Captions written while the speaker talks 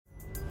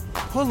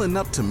Pulling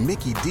up to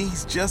Mickey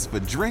D's just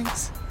for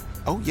drinks?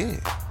 Oh yeah,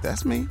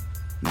 that's me.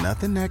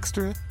 Nothing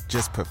extra,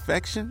 just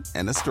perfection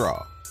and a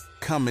straw.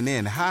 Coming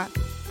in hot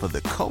for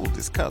the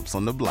coldest cups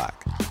on the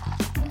block.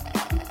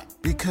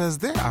 Because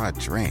there are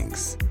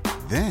drinks.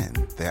 Then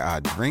there are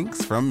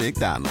drinks from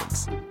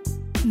McDonald's.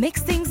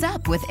 Mix things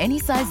up with any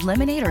size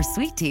lemonade or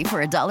sweet tea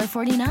for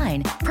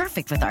 $1.49.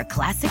 Perfect with our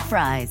classic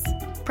fries.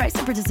 Price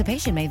and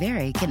participation may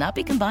vary. Cannot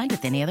be combined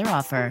with any other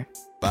offer.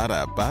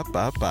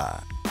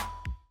 Ba-da-ba-ba-ba.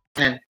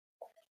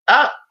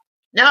 Oh,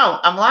 no,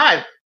 I'm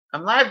live.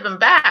 I'm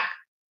back.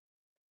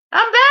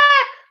 I'm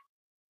back.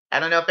 I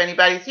don't know if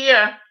anybody's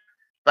here,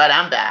 but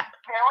I'm back.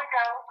 There we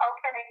go.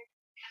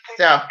 Okay.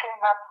 So, came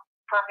up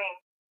for me.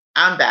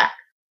 I'm back.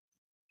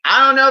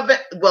 I don't know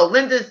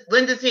if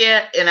Linda's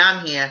here and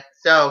I'm here.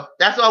 So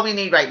that's all we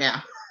need right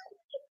now.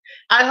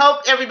 I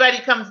hope everybody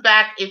comes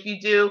back if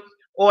you do,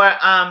 or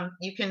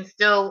you can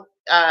still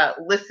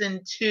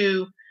listen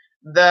to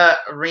the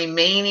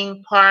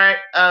remaining part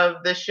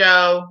of the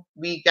show.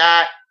 We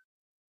got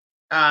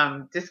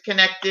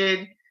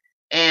disconnected,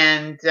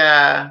 and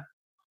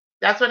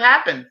that's what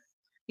happens.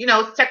 You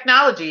know, it's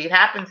technology. It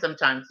happens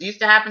sometimes. It used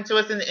to happen to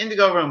us in the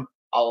Indigo Room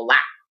a lot.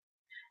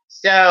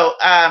 So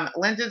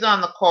Linda's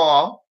on the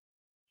call,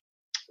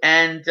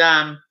 and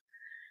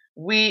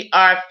we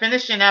are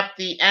finishing up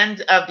the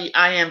end of the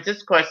I Am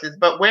Discourses,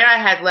 but where I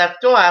had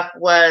left off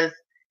was,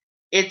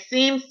 it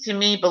seems to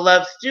me,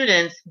 beloved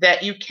students,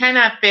 that you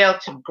cannot fail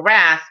to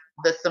grasp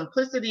the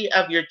simplicity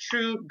of your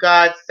true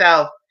God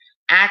self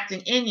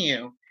acting in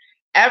you.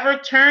 Ever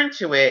turn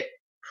to it,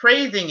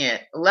 praising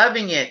it,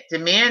 loving it,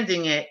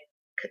 demanding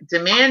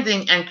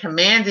and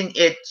commanding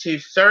it to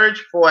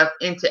surge forth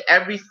into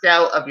every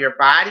cell of your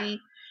body,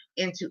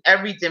 into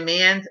every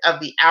demand of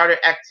the outer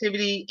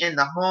activity in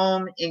the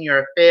home, in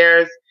your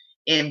affairs,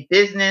 in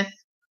business.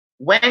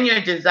 When your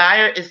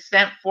desire is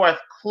sent forth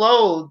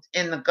clothed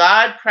in the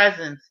God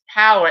presence,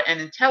 power, and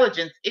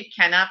intelligence, it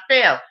cannot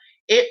fail.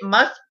 It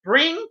must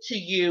bring to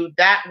you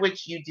that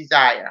which you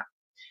desire.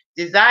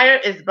 Desire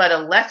is but a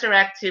lesser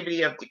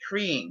activity of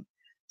decreeing.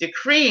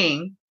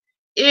 Decreeing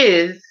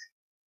is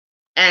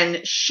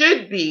and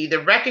should be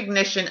the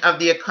recognition of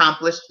the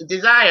accomplished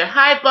desire.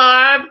 Hi,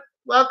 Barb.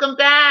 Welcome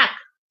back.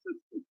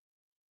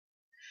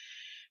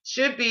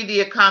 Should be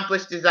the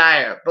accomplished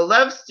desire.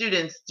 Beloved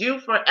students, do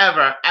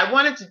forever. I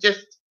wanted to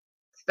just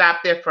stop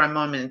there for a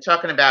moment and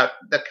talking about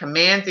the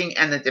commanding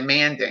and the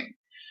demanding.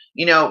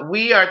 You know,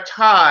 we are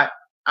taught,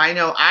 I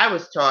know I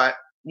was taught,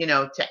 you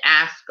know, to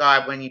ask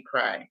God when you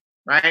pray,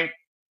 right?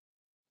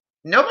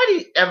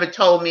 Nobody ever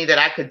told me that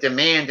I could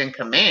demand and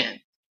command,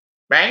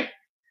 right?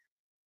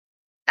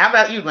 How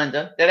about you,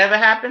 Linda? Did that ever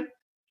happen?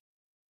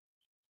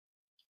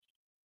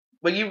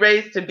 Were you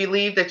raised to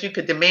believe that you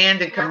could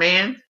demand and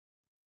command?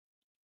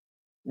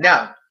 No.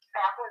 That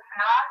was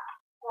not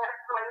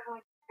what we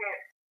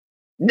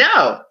did.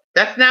 No,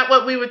 that's not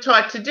what we were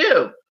taught to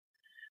do.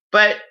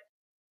 But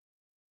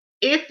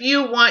if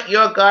you want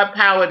your God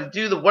power to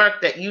do the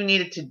work that you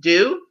needed to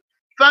do,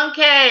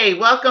 Funke,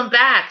 welcome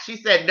back. She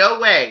said, no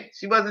way.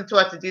 She wasn't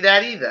taught to do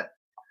that either.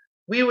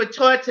 We were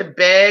taught to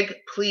beg,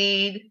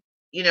 plead,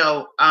 you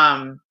know,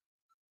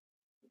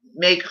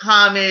 make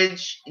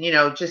homage, you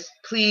know, just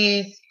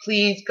please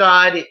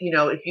God, you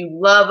know, if you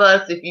love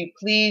us, if you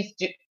please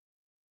do.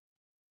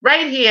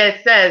 Right here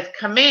it says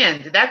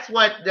command. That's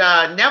what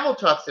Neville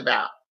talks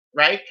about,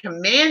 right?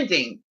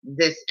 Commanding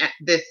this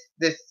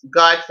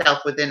God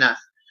self within us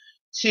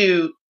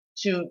to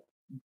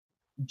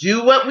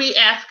do what we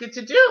ask it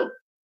to do.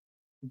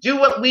 Do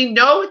what we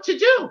know it to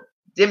do.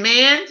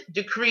 Demand,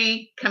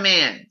 decree,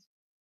 command.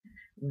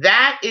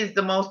 That is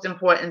the most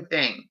important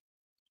thing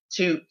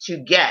to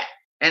get.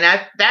 And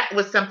that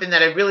was something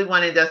that I really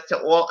wanted us to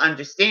all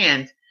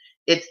understand.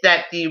 It's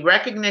that the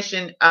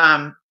recognition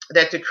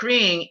that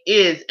decreeing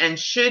is and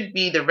should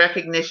be the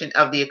recognition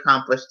of the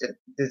accomplished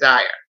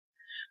desire.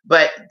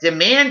 But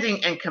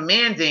demanding and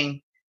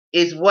commanding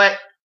is what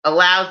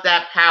allows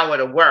that power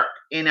to work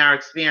in our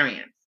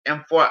experience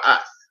and for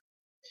us.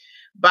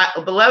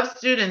 But beloved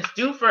students,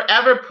 do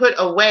forever put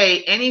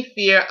away any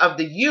fear of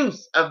the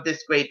use of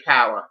this great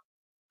power.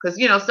 Because,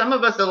 you know, some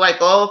of us are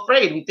like all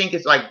afraid. We think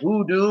it's like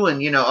voodoo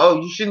and, you know,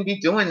 oh, you shouldn't be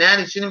doing that.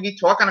 You shouldn't be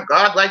talking to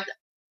God like that.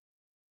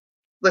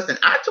 Listen,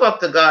 I talk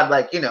to God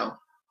like, you know,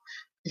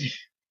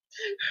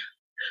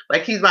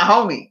 like he's my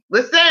homie.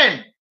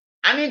 Listen,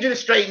 I need you to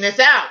straighten this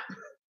out.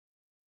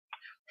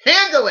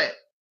 Handle it,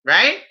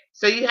 right?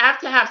 So you have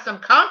to have some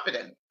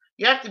confidence.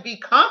 You have to be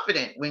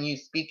confident when you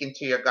speak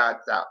into your God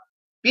self.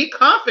 Be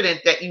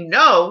confident that you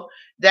know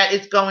that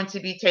it's going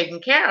to be taken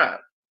care of.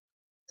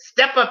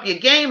 Step up your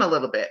game a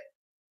little bit.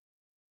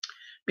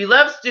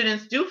 Beloved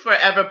students, do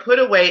forever put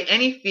away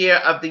any fear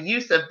of the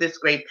use of this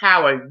great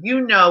power.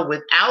 You know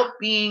without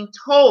being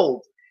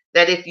told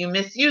that if you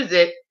misuse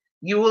it,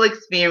 you will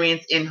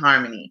experience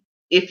inharmony.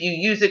 If you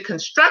use it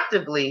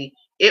constructively,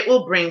 it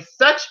will bring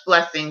such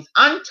blessings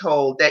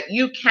untold that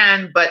you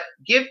can but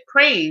give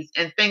praise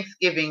and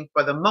thanksgiving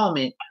for the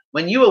moment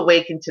when you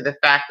awaken to the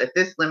fact that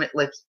this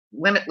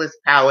limitless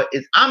power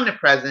is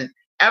omnipresent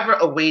ever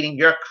awaiting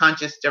your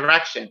conscious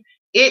direction.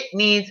 It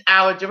needs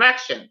our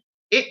direction.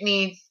 It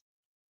needs,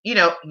 you're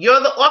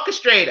the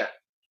orchestrator.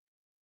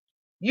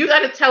 You got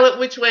to tell it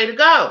which way to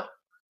go.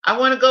 I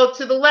want to go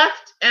to the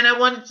left and I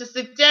want it to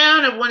sit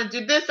down. I want to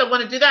do this. I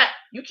want to do that.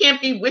 You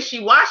can't be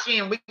wishy-washy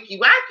and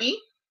wicky-wacky,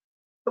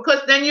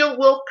 because then you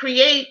will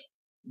create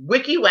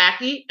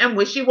wicky-wacky and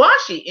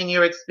wishy-washy in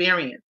your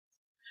experience.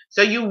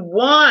 So you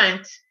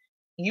want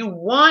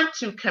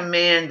to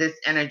command this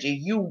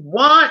energy.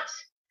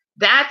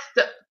 That's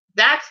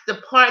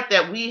the part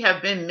that we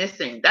have been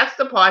missing. That's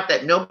the part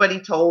that nobody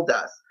told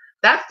us.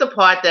 That's the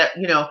part that,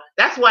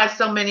 that's why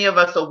so many of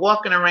us are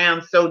walking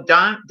around so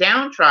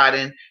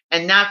downtrodden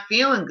and not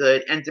feeling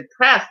good and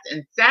depressed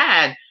and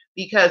sad,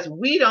 because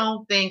we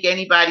don't think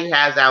anybody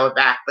has our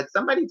back, but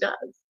somebody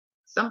does.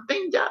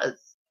 Something does,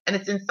 and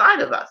it's inside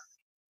of us.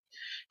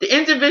 The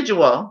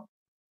individual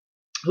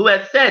who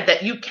has said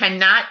that you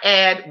cannot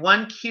add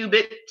 1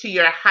 cubit to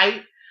your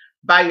height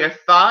by your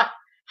thought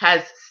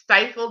has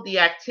stifled the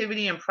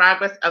activity and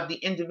progress of the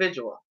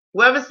individual.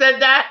 Whoever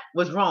said that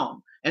was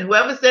wrong. And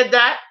whoever said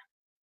that,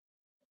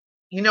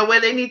 you know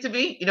where they need to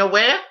be? You know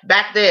where?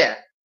 Back there.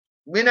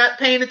 We're not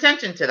paying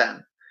attention to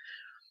them.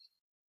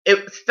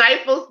 It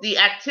stifles the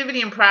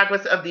activity and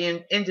progress of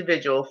the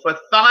individual, for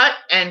thought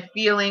and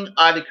feeling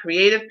are the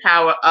creative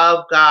power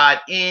of God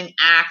in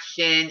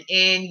action,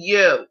 in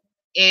you,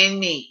 in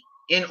me,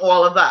 in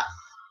all of us.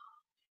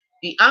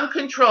 The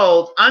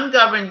uncontrolled,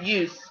 ungoverned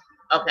use,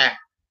 okay.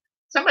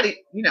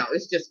 Somebody,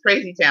 it's just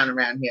crazy town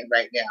around here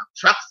right now.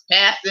 Trucks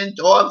passing,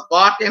 dogs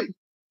barking.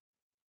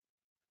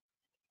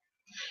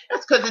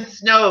 That's because it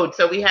snowed,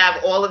 so we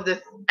have all of this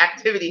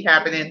activity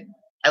happening.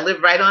 I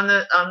live right on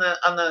a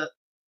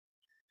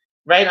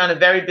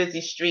very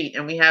busy street,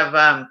 and we have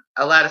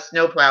a lot of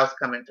snowplows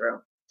coming through.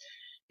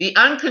 The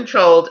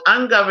uncontrolled,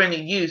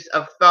 ungoverned use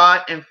of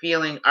thought and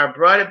feeling has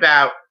brought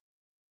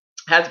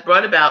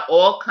about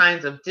all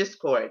kinds of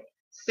discord,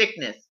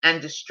 sickness,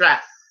 and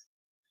distress.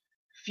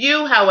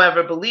 Few,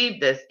 however, believe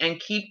this and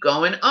keep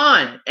going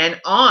on and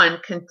on,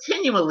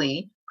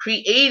 continually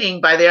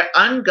creating by their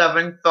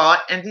ungoverned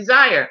thought and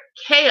desire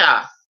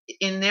chaos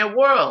in their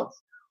worlds,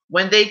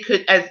 when they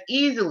could as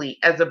easily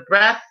as a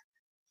breath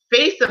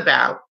face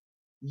about,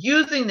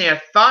 using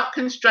their thought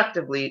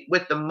constructively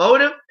with the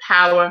motive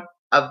power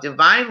of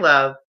divine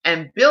love,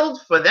 and build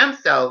for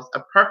themselves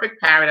a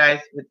perfect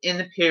paradise within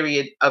the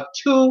period of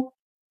 2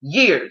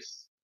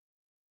 years.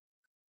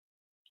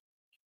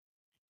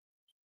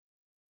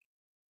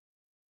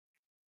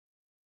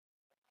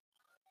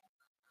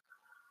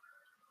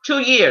 Two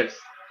years.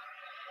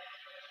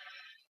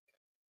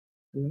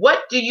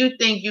 What do you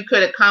think you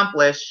could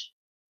accomplish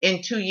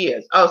in 2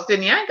 years? Oh,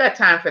 Sydney, I ain't got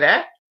time for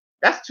that.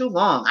 That's too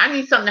long. I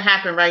need something to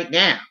happen right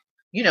now.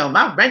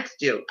 My rent's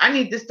due. I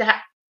need this to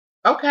happen.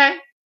 Okay.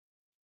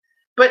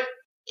 But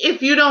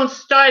if you don't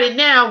start it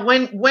now,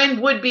 when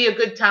would be a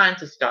good time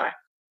to start?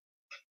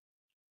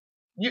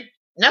 When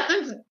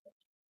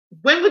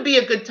would be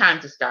a good time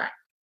to start?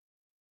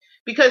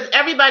 Because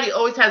everybody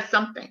always has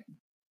something.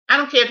 I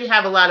don't care if you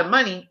have a lot of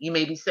money, you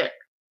may be sick.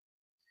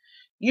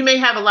 You may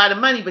have a lot of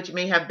money, but you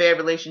may have bad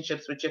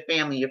relationships with your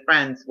family, your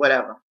friends,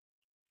 whatever.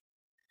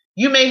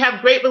 You may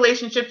have great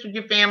relationships with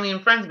your family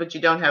and friends, but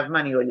you don't have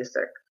money, or you're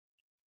sick,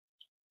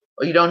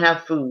 or you don't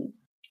have food.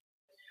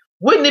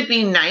 Wouldn't it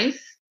be nice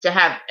to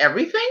have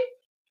everything?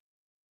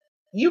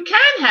 You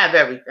can have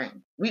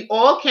everything. We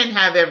all can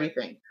have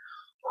everything.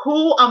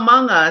 Who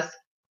among us,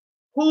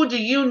 who do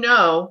you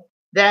know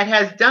that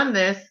has done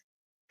this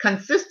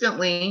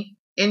consistently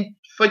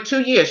for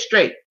 2 years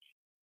straight?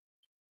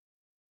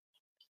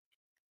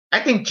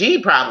 I think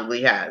G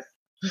probably has.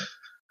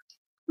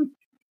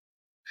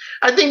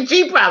 I think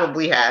G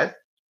probably has.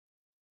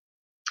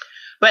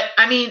 But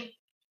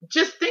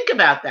just think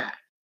about that.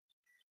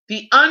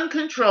 The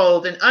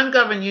uncontrolled and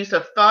ungoverned use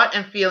of thought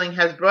and feeling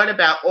has brought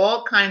about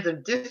all kinds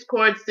of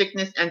discord,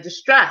 sickness, and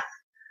distress.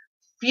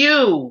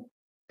 Few,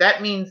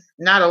 that means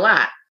not a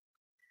lot,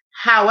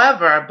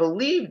 however,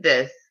 believe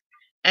this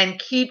and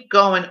keep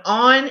going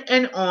on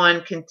and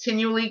on,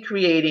 continually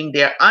creating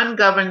their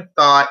ungoverned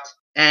thought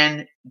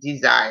and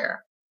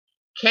desire.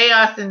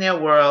 Chaos in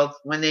their worlds,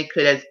 when they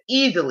could as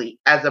easily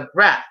as a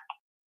breath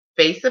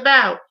face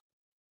about,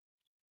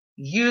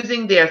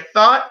 using their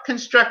thought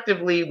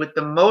constructively with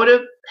the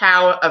motive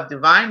power of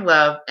divine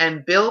love,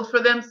 and build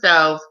for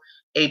themselves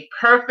a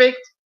perfect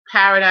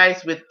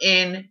paradise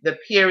within the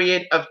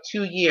period of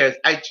 2 years.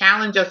 I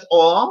challenge us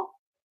all,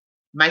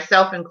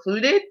 myself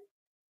included,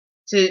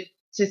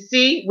 to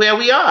see where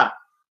we are.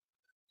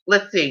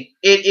 Let's see.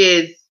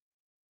 It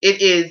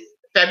is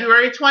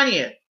February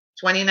 20th,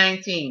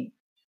 2019.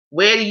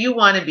 Where do you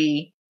want to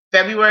be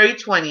February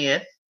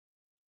 20th,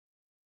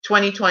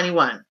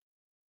 2021?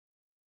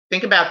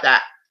 Think about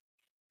that.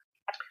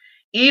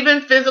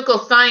 Even physical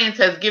science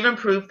has given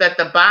proof that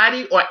the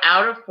body or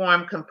outer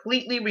form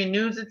completely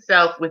renews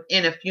itself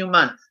within a few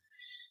months.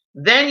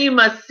 Then you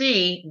must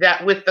see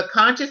that with the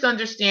conscious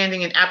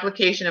understanding and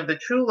application of the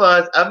true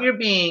laws of your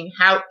being,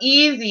 how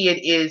easy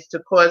it is to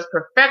cause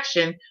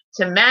perfection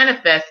to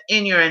manifest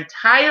in your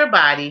entire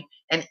body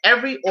and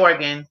every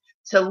organ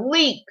to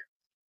leap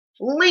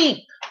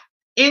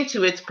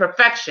into its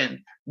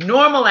perfection,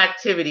 normal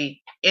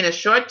activity, in a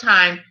short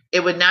time,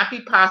 it would not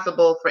be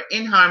possible for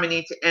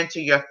inharmony to enter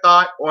your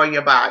thought or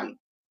your body.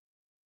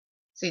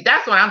 See,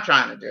 that's what I'm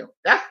trying to do.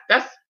 That's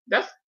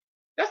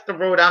the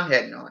road I'm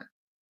heading on.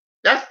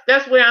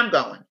 That's where I'm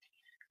going.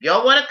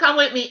 Y'all want to come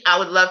with me? I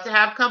would love to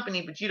have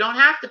company, but you don't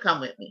have to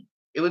come with me.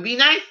 It would be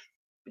nice,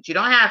 but you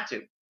don't have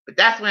to. But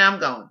that's where I'm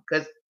going,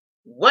 because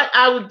what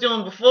I was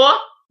doing before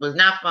was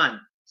not fun.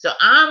 So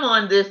I'm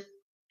on this.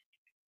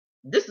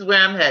 This is where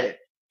I'm headed.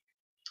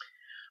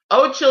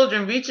 O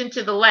children, reach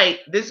into the light.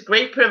 This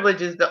great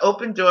privilege is the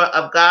open door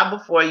of God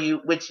before you,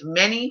 which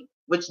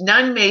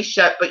none may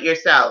shut but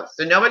yourselves.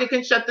 So nobody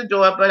can shut the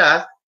door but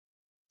us.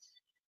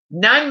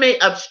 None may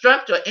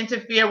obstruct or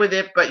interfere with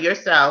it but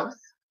yourselves.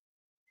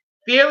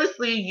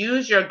 Fearlessly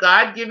use your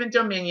God-given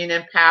dominion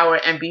and power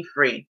and be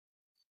free.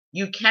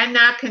 You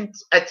cannot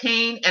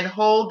attain and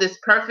hold this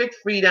perfect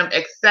freedom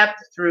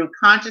except through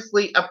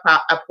consciously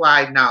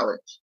applied knowledge.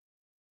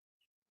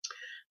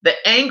 The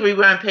angry,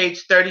 we're on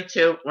page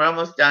 32, we're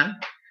almost done.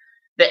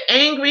 The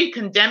angry,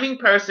 condemning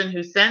person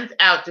who sends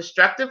out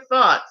destructive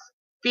thoughts,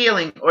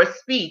 feeling, or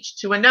speech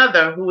to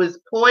another who is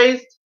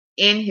poised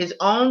in his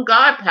own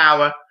God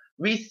power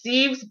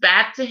receives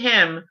back to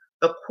him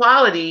the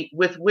quality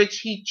with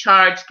which he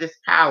charged this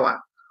power,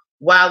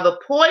 while the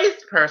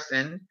poised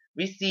person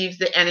receives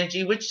the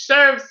energy which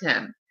serves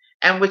him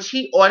and which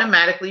he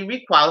automatically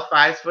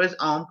requalifies for his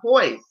own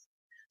poise.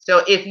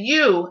 So if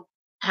you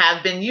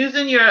have been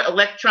using your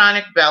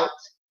electronic belt,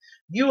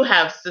 you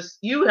have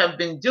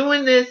been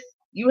doing this,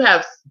 you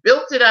have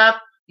built it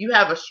up, you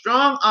have a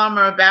strong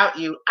armor about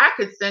you, I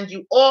could send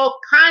you all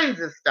kinds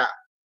of stuff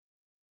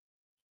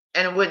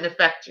and it wouldn't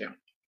affect you.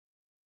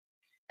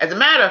 As a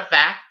matter of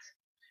fact,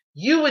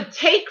 you would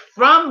take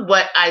from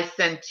what I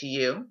sent to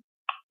you,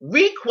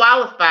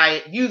 requalify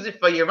it, use it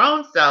for your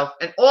own self,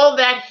 and all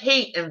that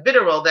hate and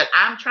vitriol that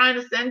I'm trying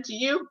to send to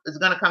you is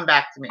going to come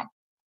back to me.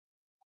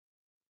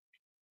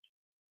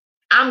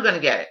 I'm going to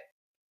get it.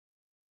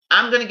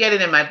 I'm going to get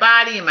it in my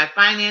body, in my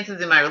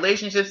finances, in my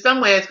relationships. Some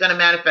way it's going to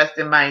manifest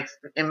in my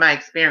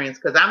experience,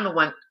 because I'm the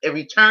one, it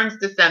returns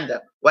to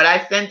sender. What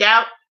I send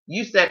out,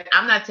 you said,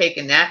 I'm not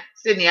taking that.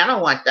 Sydney, I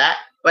don't want that.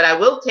 But I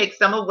will take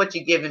some of what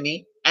you're giving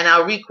me and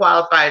I'll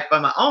requalify it for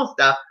my own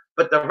stuff.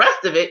 But the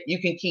rest of it, you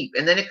can keep.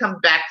 And then it comes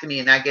back to me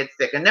and I get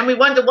sick. And then we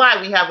wonder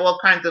why we have all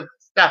kinds of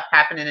stuff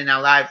happening in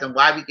our lives and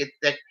why we get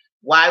sick,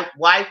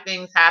 why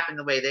things happen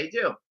the way they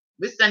do.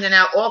 We're sending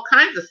out all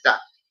kinds of stuff,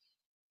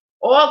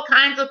 all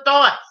kinds of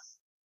thoughts.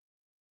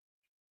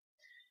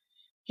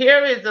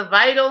 Here is a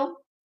vital,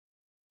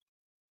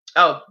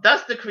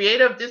 thus the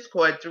creator of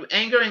discord through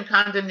anger and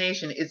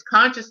condemnation is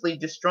consciously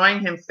destroying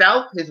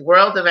himself, his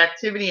world of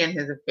activity, and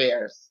his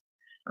affairs.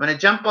 I'm going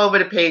to jump over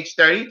to page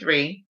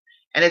 33,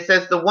 and it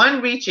says the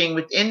one reaching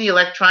within the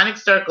electronic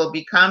circle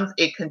becomes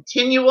a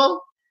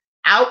continual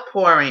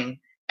outpouring,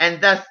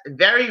 and thus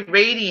very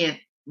radiant,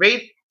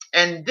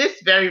 and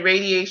this very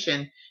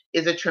radiation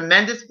is a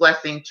tremendous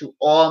blessing to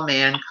all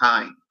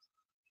mankind.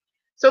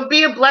 So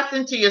be a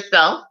blessing to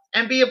yourself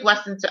and be a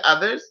blessing to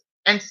others,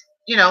 and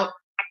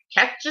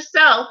catch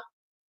yourself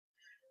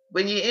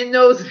when you're in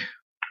those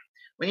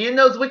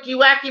wicky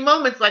wacky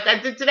moments like I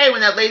did today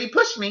when that lady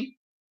pushed me.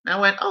 And I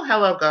went, oh,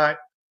 hello, God,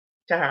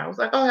 to her. I was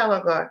like, oh,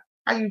 hello, God,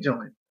 how you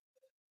doing?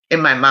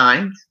 In my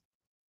mind,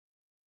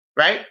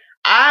 right?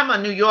 I'm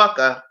a New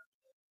Yorker,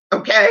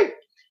 okay?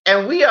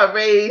 And we are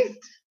raised,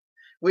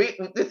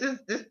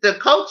 the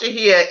culture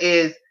here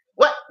is,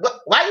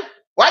 why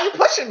are you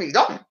pushing me?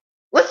 Don't,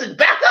 listen,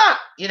 back up.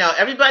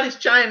 Everybody's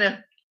trying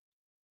to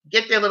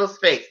get their little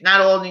space. Not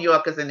all New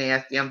Yorkers are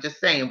nasty, I'm just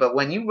saying. But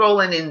when you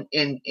rolling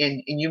in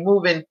you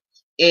moving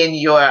in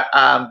your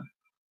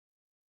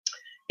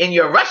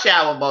rush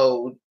hour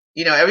mode,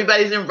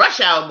 everybody's in rush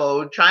hour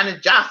mode, trying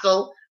to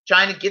jostle,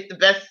 trying to get the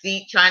best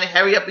seat, trying to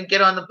hurry up and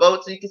get on the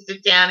boat so you can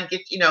sit down and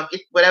get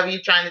whatever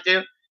you're trying to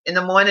do. In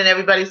the morning,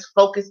 everybody's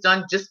focused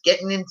on just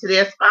getting into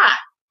their spot,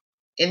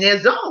 in their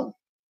zone.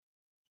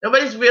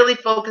 Nobody's really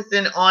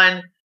focusing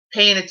on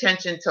paying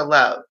attention to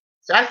love.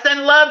 So I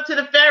send love to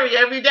the ferry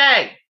every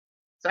day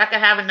so I can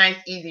have a nice,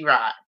 easy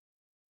ride.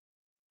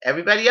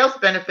 Everybody else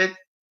benefits,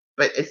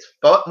 but it's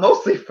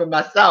mostly for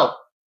myself.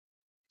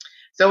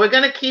 So we're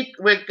going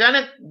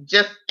to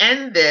just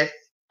end this.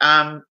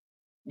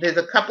 There's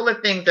a couple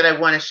of things that I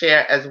want to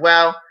share as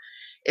well.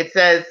 It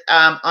says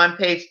on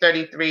page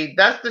 33,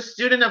 thus the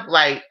student of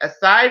light,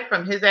 aside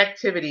from his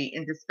activity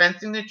in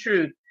dispensing the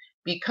truth,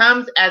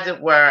 becomes, as it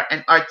were,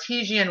 an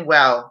artesian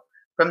well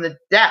from the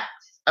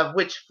depths of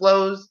which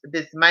flows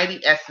this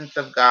mighty essence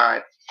of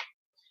God.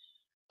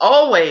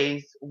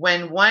 Always,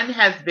 when one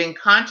has been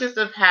conscious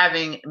of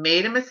having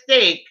made a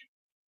mistake,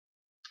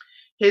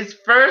 his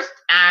first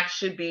act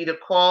should be to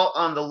call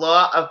on the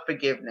law of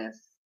forgiveness.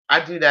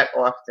 I do that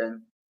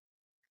often.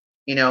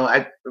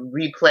 I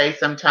replay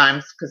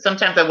sometimes, because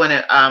sometimes I want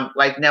to,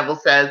 like Neville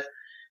says,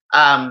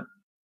 I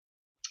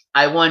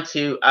want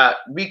to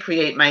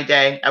recreate my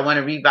day. I want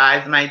to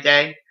revise my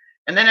day.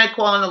 And then I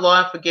call on the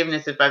law of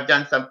forgiveness if I've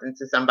done something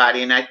to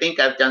somebody and I think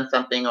I've done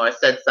something or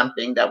said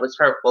something that was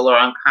hurtful or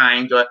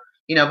unkind, or,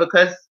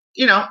 because,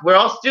 we're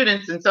all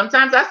students, and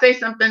sometimes I say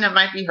something that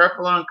might be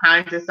hurtful or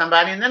unkind to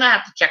somebody, and then I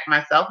have to check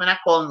myself and I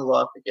call on the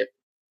law of forgiveness.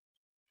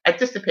 I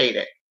dissipate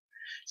it.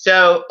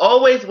 So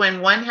always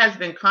when one has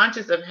been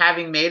conscious of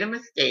having made a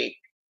mistake,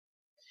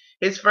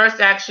 his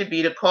first act should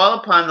be to call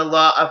upon the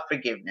law of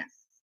forgiveness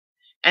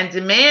and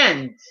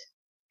demand,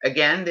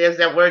 again, there's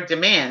that word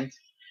demand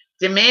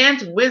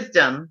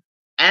wisdom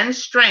and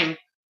strength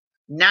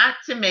not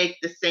to make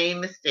the same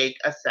mistake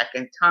a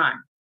second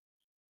time.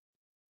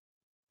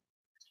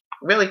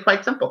 Really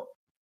quite simple.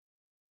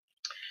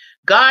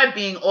 God,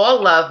 being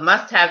all love,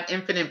 must have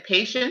infinite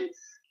patience,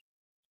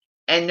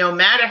 and no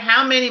matter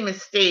how many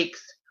mistakes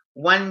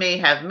one may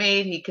have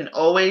made, he can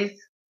always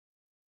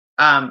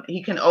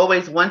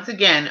once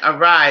again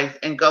arise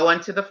and go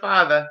unto the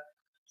Father.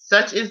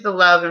 Such is the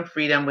love and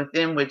freedom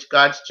within which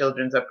God's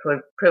children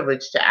are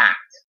privileged to act.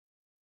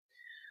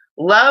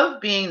 Love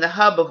being the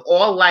hub of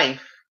all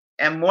life,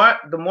 and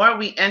the more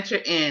we enter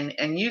in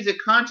and use it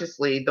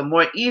consciously, the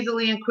more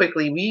easily and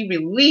quickly we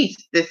release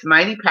this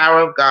mighty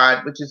power of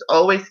God, which is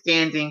always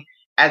standing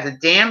as a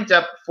dammed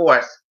up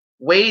force,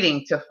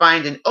 waiting to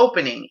find an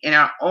opening in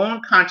our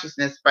own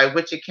consciousness by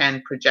which it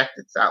can project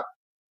itself.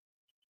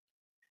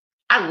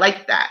 I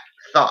like that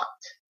thought.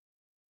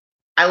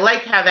 I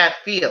like how that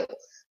feels,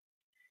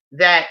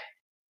 that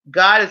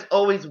God is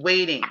always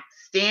waiting,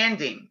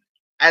 standing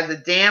as a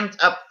dammed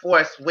up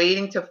force,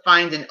 waiting to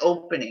find an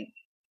opening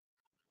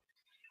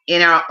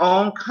in our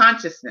own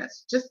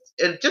consciousness.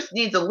 It just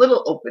needs a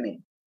little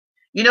opening.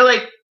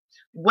 Like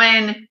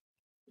when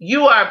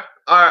you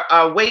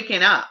are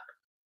waking up,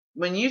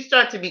 when you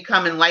start to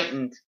become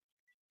enlightened,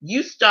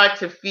 you start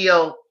to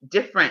feel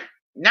different.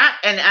 And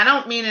I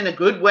don't mean in a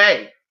good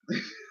way.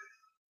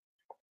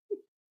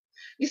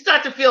 You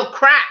start to feel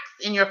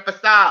cracks in your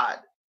facade.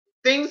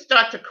 Things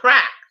start to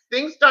crack.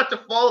 Things start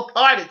to fall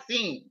apart, it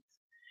seems.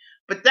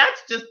 But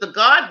that's just the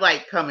God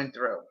light coming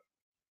through,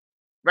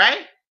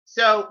 right?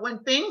 So when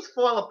things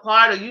fall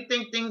apart, or you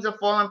think things are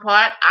falling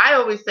apart, I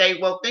always say,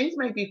 well, things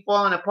may be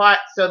falling apart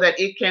so that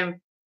it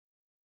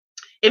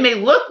may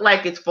look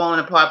like it's falling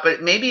apart,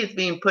 but maybe it's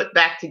being put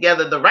back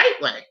together the right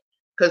way.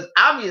 Because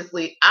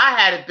obviously I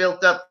had it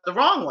built up the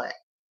wrong way.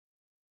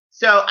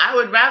 So I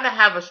would rather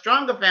have a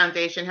stronger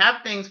foundation,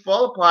 have things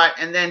fall apart,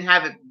 and then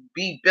have it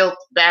be built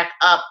back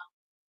up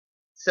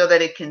so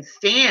that it can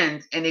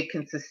stand and it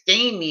can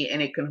sustain me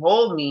and it can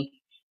hold me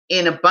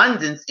in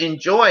abundance, in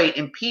joy,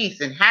 in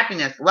peace, in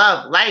happiness,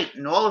 love, light,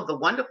 and all of the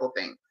wonderful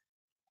things,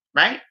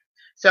 right?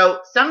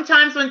 So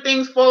sometimes when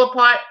things fall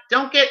apart,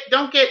 don't get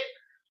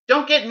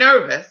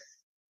nervous.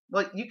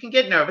 Well, you can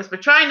get nervous,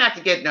 but try not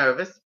to get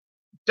nervous.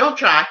 Don't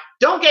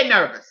get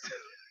nervous.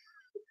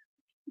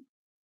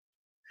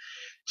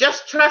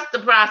 Just trust the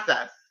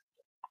process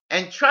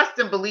and trust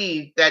and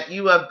believe that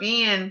you are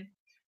being,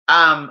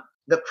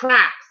 the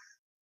cracks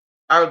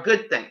are a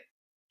good thing,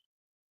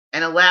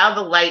 and allow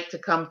the light to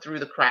come through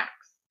the cracks.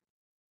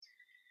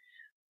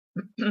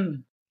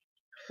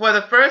 For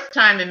the first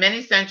time in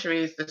many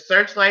centuries, the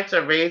searchlights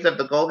or rays of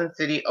the Golden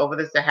City over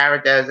the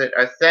Sahara Desert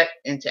are set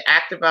into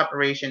active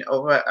operation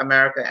over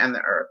America and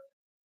the earth.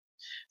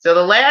 So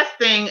the last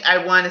thing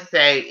I want to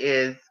say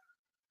is,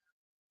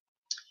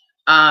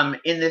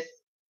 in this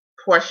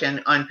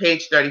portion on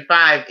page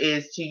 35,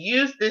 is to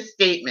use this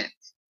statement: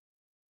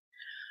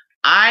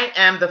 I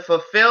am the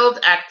fulfilled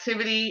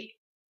activity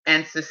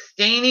and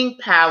sustaining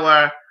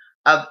power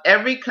of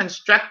every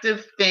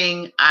constructive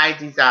thing I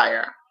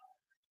desire.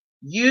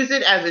 Use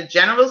it as a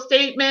general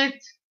statement,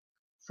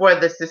 for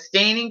the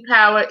sustaining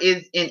power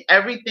is in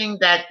everything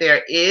that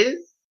there is.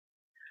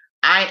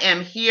 I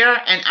am here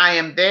and I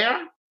am there.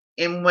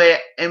 In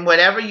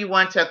whatever you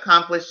want to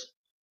accomplish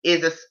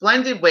is a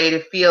splendid way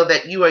to feel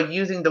that you are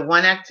using the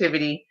one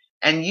activity,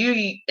 and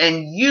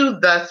you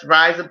thus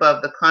rise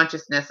above the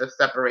consciousness of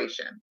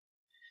separation.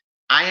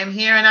 I am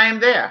here and I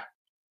am there.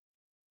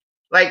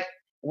 Like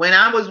when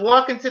I was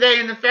walking today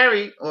in the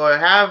ferry, or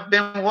have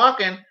been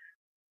walking,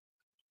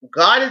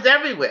 God is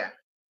everywhere,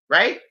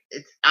 right?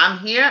 I'm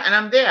here and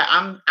I'm there.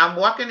 I'm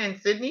walking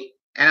in Sydney,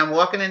 and I'm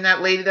walking in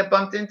that lady that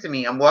bumped into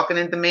me. I'm walking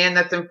in the man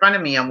that's in front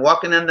of me. I'm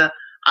walking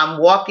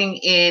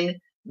in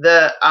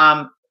the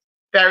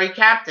ferry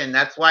captain.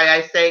 That's why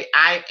I say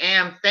I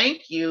am.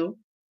 Thank you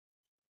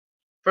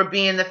for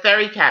being the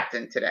ferry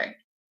captain today.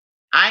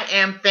 I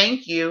am.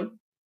 Thank you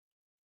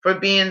for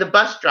being the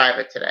bus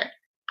driver today.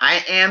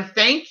 I am.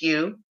 Thank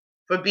you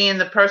for being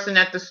the person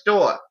at the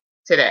store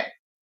today.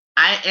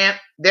 I am.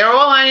 They're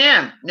all I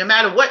am. No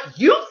matter what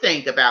you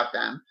think about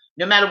them,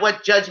 no matter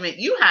what judgment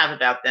you have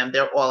about them,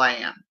 they're all I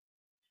am.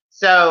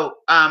 So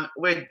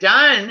we're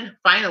done.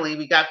 Finally,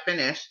 we got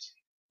finished.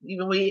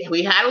 Even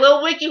we had a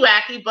little wiki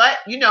wacky, but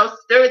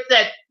Spirit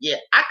said, yeah,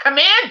 I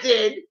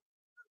commanded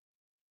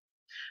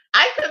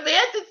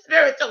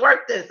Spirit to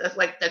work this. That's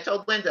like I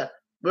told Linda.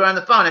 We were on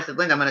the phone. I said,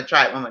 Linda, I'm going to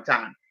try it one more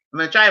time. I'm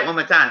going to try it one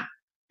more time,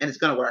 and it's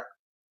going to work.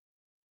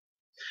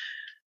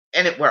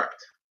 And it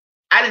worked.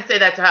 I didn't say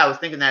that to her. I was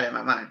thinking that in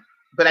my mind.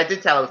 But I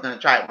did tell her I was going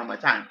to try it one more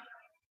time.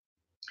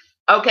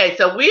 Okay,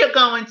 so we are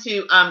going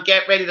to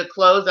get ready to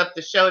close up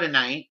the show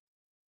tonight.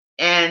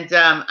 And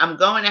I'm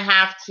going to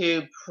have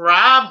to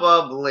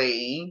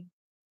probably,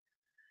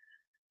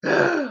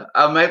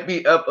 I might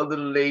be up a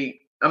little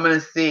late. I'm going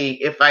to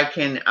see if I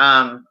can,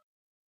 how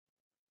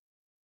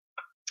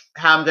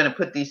I'm going to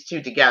put these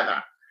two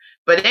together.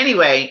 But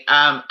anyway,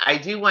 I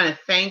do want to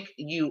thank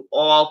you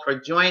all for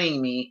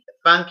joining me.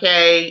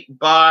 Funke,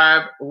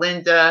 Barb,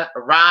 Linda,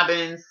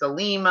 Robin,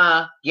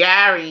 Salima,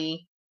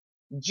 Gary,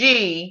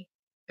 G,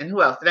 and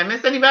who else? Did I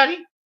miss anybody?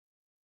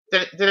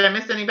 Did I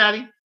miss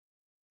anybody?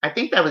 I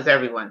think that was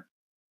everyone.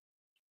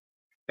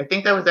 I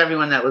think that was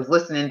everyone that was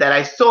listening that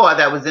I saw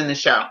that was in the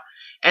show.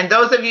 And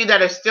those of you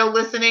that are still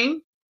listening,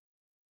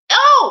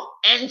 oh,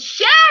 and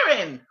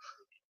Sharon.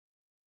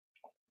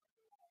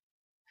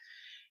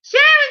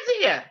 Sharon's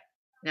here.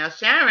 Now,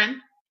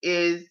 Sharon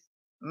is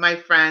my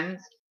friend.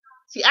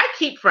 See, I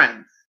keep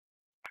friends.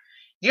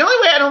 The only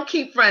way I don't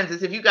keep friends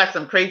is if you got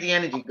some crazy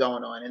energy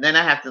going on, and then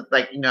I have to,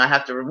 like, I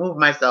have to remove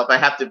myself. I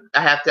have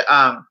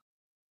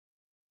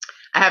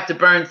to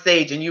burn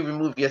sage, and you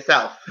remove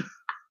yourself.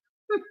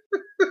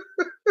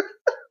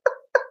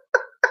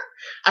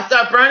 I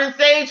start burning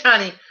sage,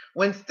 honey.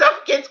 When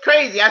stuff gets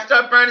crazy, I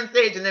start burning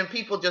sage, and then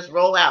people just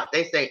roll out.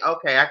 They say,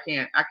 "Okay, I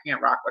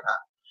can't rock with her."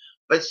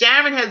 But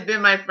Sharon has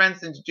been my friend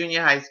since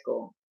junior high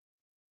school.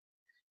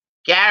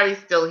 Gary's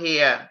still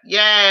here.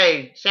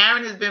 Yay!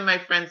 Sharon has been my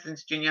friend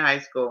since junior high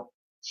school.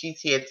 She's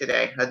here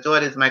today. Her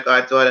daughter's my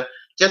goddaughter.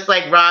 Just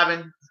like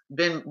Robin,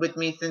 been with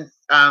me since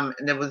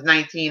it was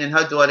 19, and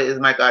her daughter is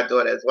my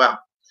goddaughter as well.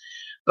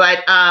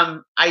 But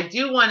I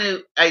do want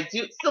to.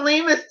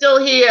 Salima's still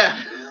here.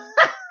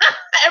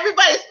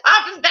 Everybody's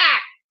popping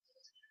back.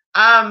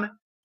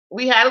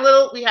 We had a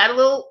little,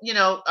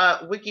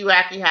 wiki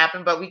wacky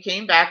happen, but we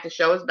came back. The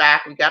show is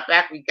back. We got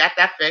back. We got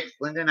that fixed.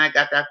 Linda and I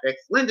got that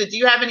fixed. Linda, do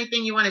you have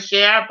anything you want to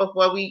share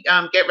before we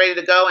get ready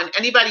to go? And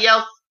anybody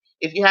else,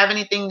 if you have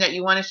anything that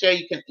you want to share,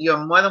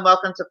 you're more than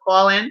welcome to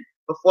call in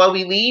before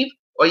we leave,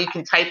 or you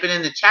can type it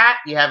in the chat.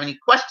 Do you have any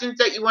questions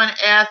that you want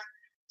to ask?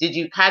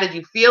 How did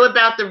you feel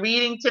about the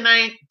reading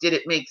tonight? Did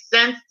it make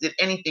sense? Did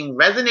anything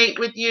resonate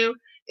with you?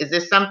 Is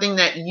there something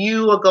that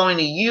you are going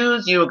to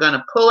use? You are going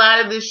to pull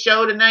out of this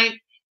show tonight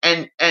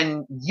and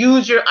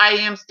use your I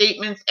am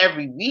statements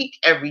every week,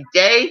 every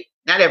day,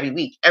 not every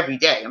week, every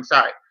day. I'm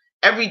sorry.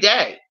 Every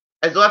day,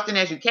 as often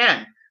as you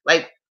can.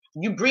 Like,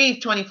 you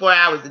breathe 24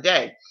 hours a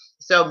day.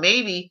 So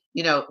maybe,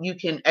 you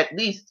can at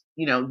least,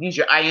 use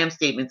your I am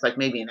statements like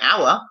maybe an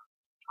hour.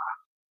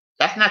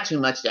 That's not too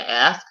much to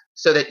ask,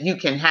 so that you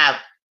can have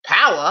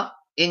power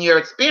in your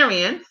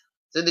experience,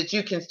 so that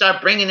you can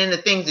start bringing in the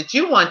things that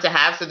you want to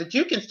have, so that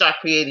you can start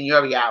creating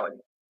your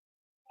reality.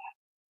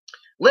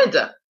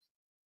 Linda,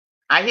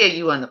 I hear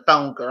you on the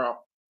phone,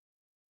 girl.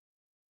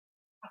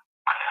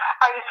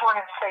 I just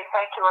wanted to say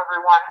thank you,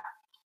 everyone.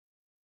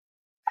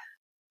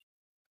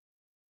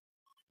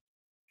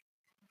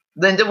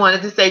 Linda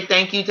wanted to say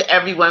thank you to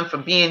everyone for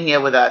being here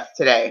with us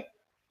today.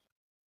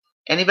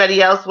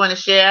 Anybody else want to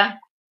share?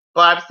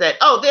 Barb said,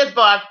 oh, there's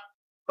Barb.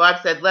 Barb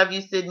said, love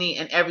you, Sydney,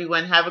 and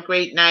everyone. Have a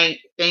great night.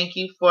 Thank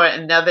you for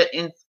another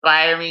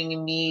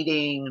inspiring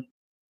meeting.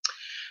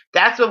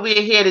 That's what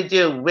we're here to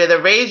do. We're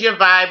the Raise Your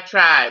Vibe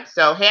tribe.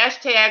 So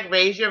hashtag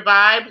Raise Your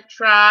Vibe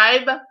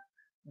tribe.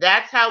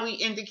 That's how we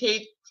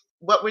indicate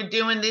what we're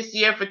doing this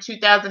year for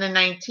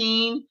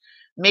 2019.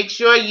 Make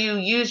sure you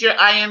use your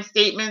I am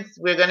statements.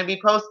 We're going to be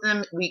posting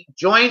them.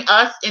 Join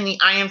us in the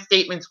I am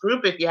statements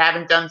group if you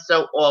haven't done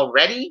so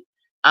already.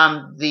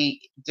 The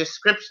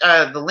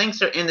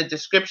links are in the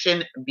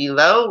description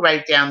below,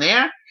 right down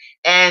there.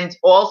 And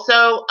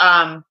also,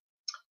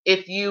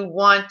 if you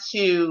want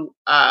to,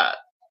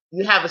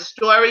 you have a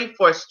story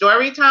for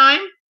story time,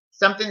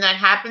 something that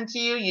happened to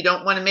you, you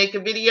don't want to make a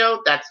video,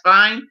 that's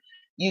fine.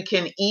 You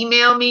can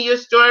email me your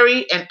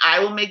story and I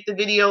will make the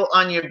video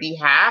on your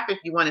behalf if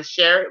you want to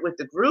share it with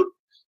the group,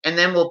 and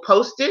then we'll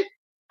post it.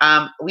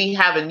 We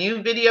have a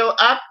new video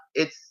up.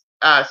 It's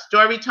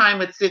Story Time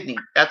with Sydney.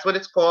 That's what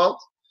it's called.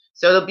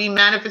 So it'll be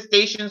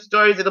manifestation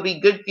stories. It'll be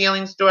good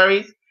feeling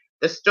stories.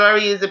 The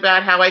story is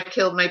about how I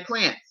killed my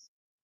plants.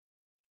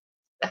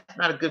 That's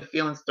not a good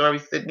feeling story,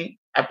 Sydney.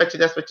 I bet you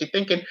that's what you're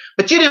thinking.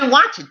 But you didn't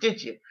watch it,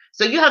 did you?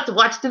 So you have to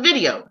watch the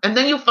video. And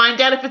then you'll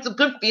find out if it's a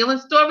good feeling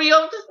story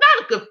or if it's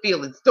not a good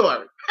feeling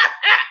story.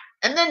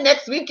 And then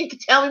next week you can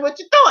tell me what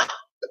you thought.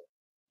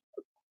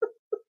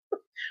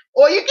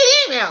 Or you can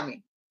email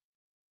me.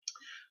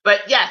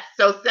 But yes,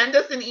 so send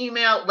us an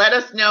email. Let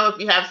us know if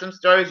you have some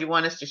stories you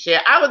want us to share.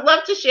 I would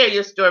love to share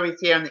your stories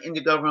here in the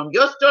Indigo Room.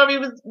 Your story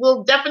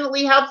will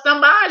definitely help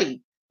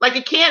somebody. Like,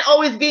 it can't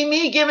always be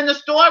me giving the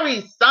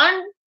stories,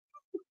 son.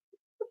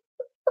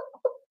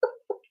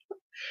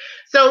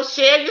 So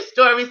share your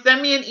story.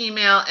 Send me an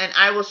email, and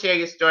I will share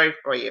your story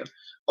for you.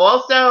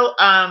 Also,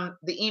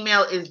 the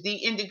email is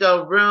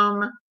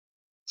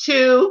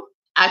theindigo.room2.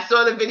 I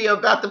saw the video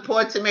about the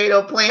poor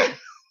tomato plant.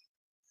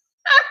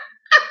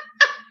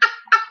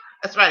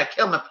 That's right, I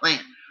killed my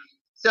plant.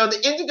 So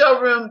the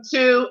Indigo Room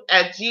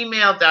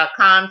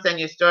 2@gmail.com. Send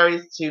your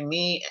stories to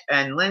me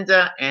and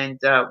Linda, and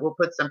we'll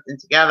put something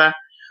together.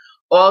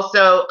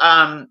 Also,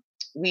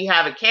 we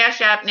have a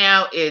Cash App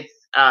now. It's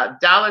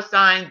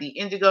 $ the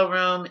Indigo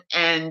Room,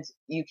 and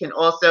you can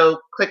also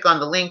click on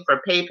the link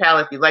for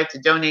PayPal if you'd like to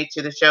donate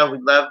to the show.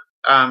 We'd love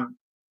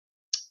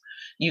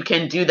you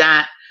can do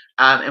that.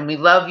 And we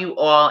love you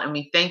all, and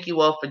we thank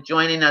you all for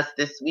joining us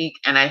this week.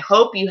 And I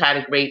hope you have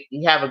a great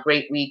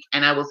week.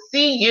 And I will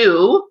see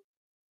you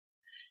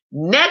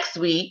next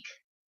week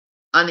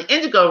on the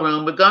Indigo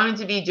Room. We're going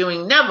to be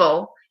doing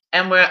Neville,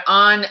 and we're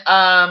on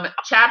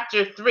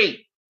chapter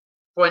 3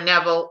 for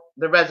Neville,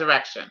 the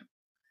Resurrection.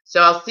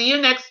 So I'll see you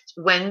next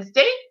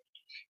Wednesday,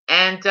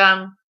 and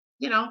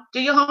do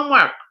your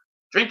homework.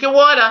 Drink your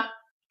water.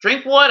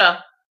 Drink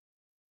water,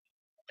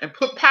 and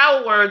put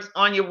power words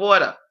on your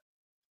water.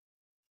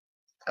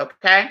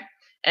 Okay?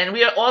 And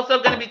we are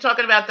also going to be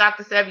talking about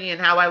Dr. Sebi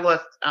and how I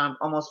lost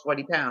almost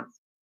 40 pounds.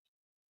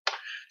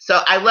 So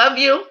I love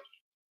you.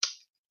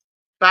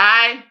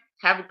 Bye.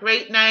 Have a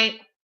great night.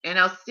 And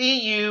I'll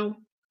see you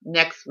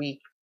next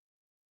week.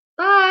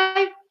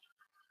 Bye.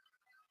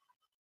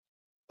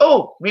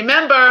 Oh,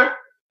 remember,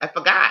 I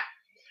forgot.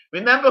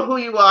 Remember who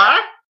you are.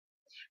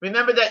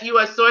 Remember that you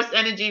are source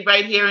energy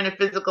right here in a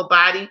physical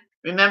body.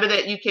 Remember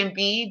that you can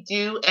be,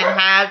 do, and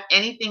have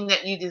anything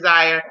that you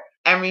desire.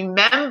 And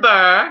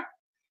remember,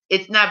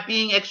 it's not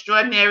being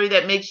extraordinary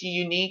that makes you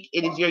unique.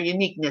 It is your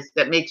uniqueness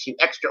that makes you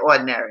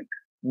extraordinary.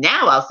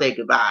 Now I'll say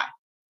goodbye.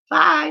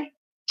 Bye.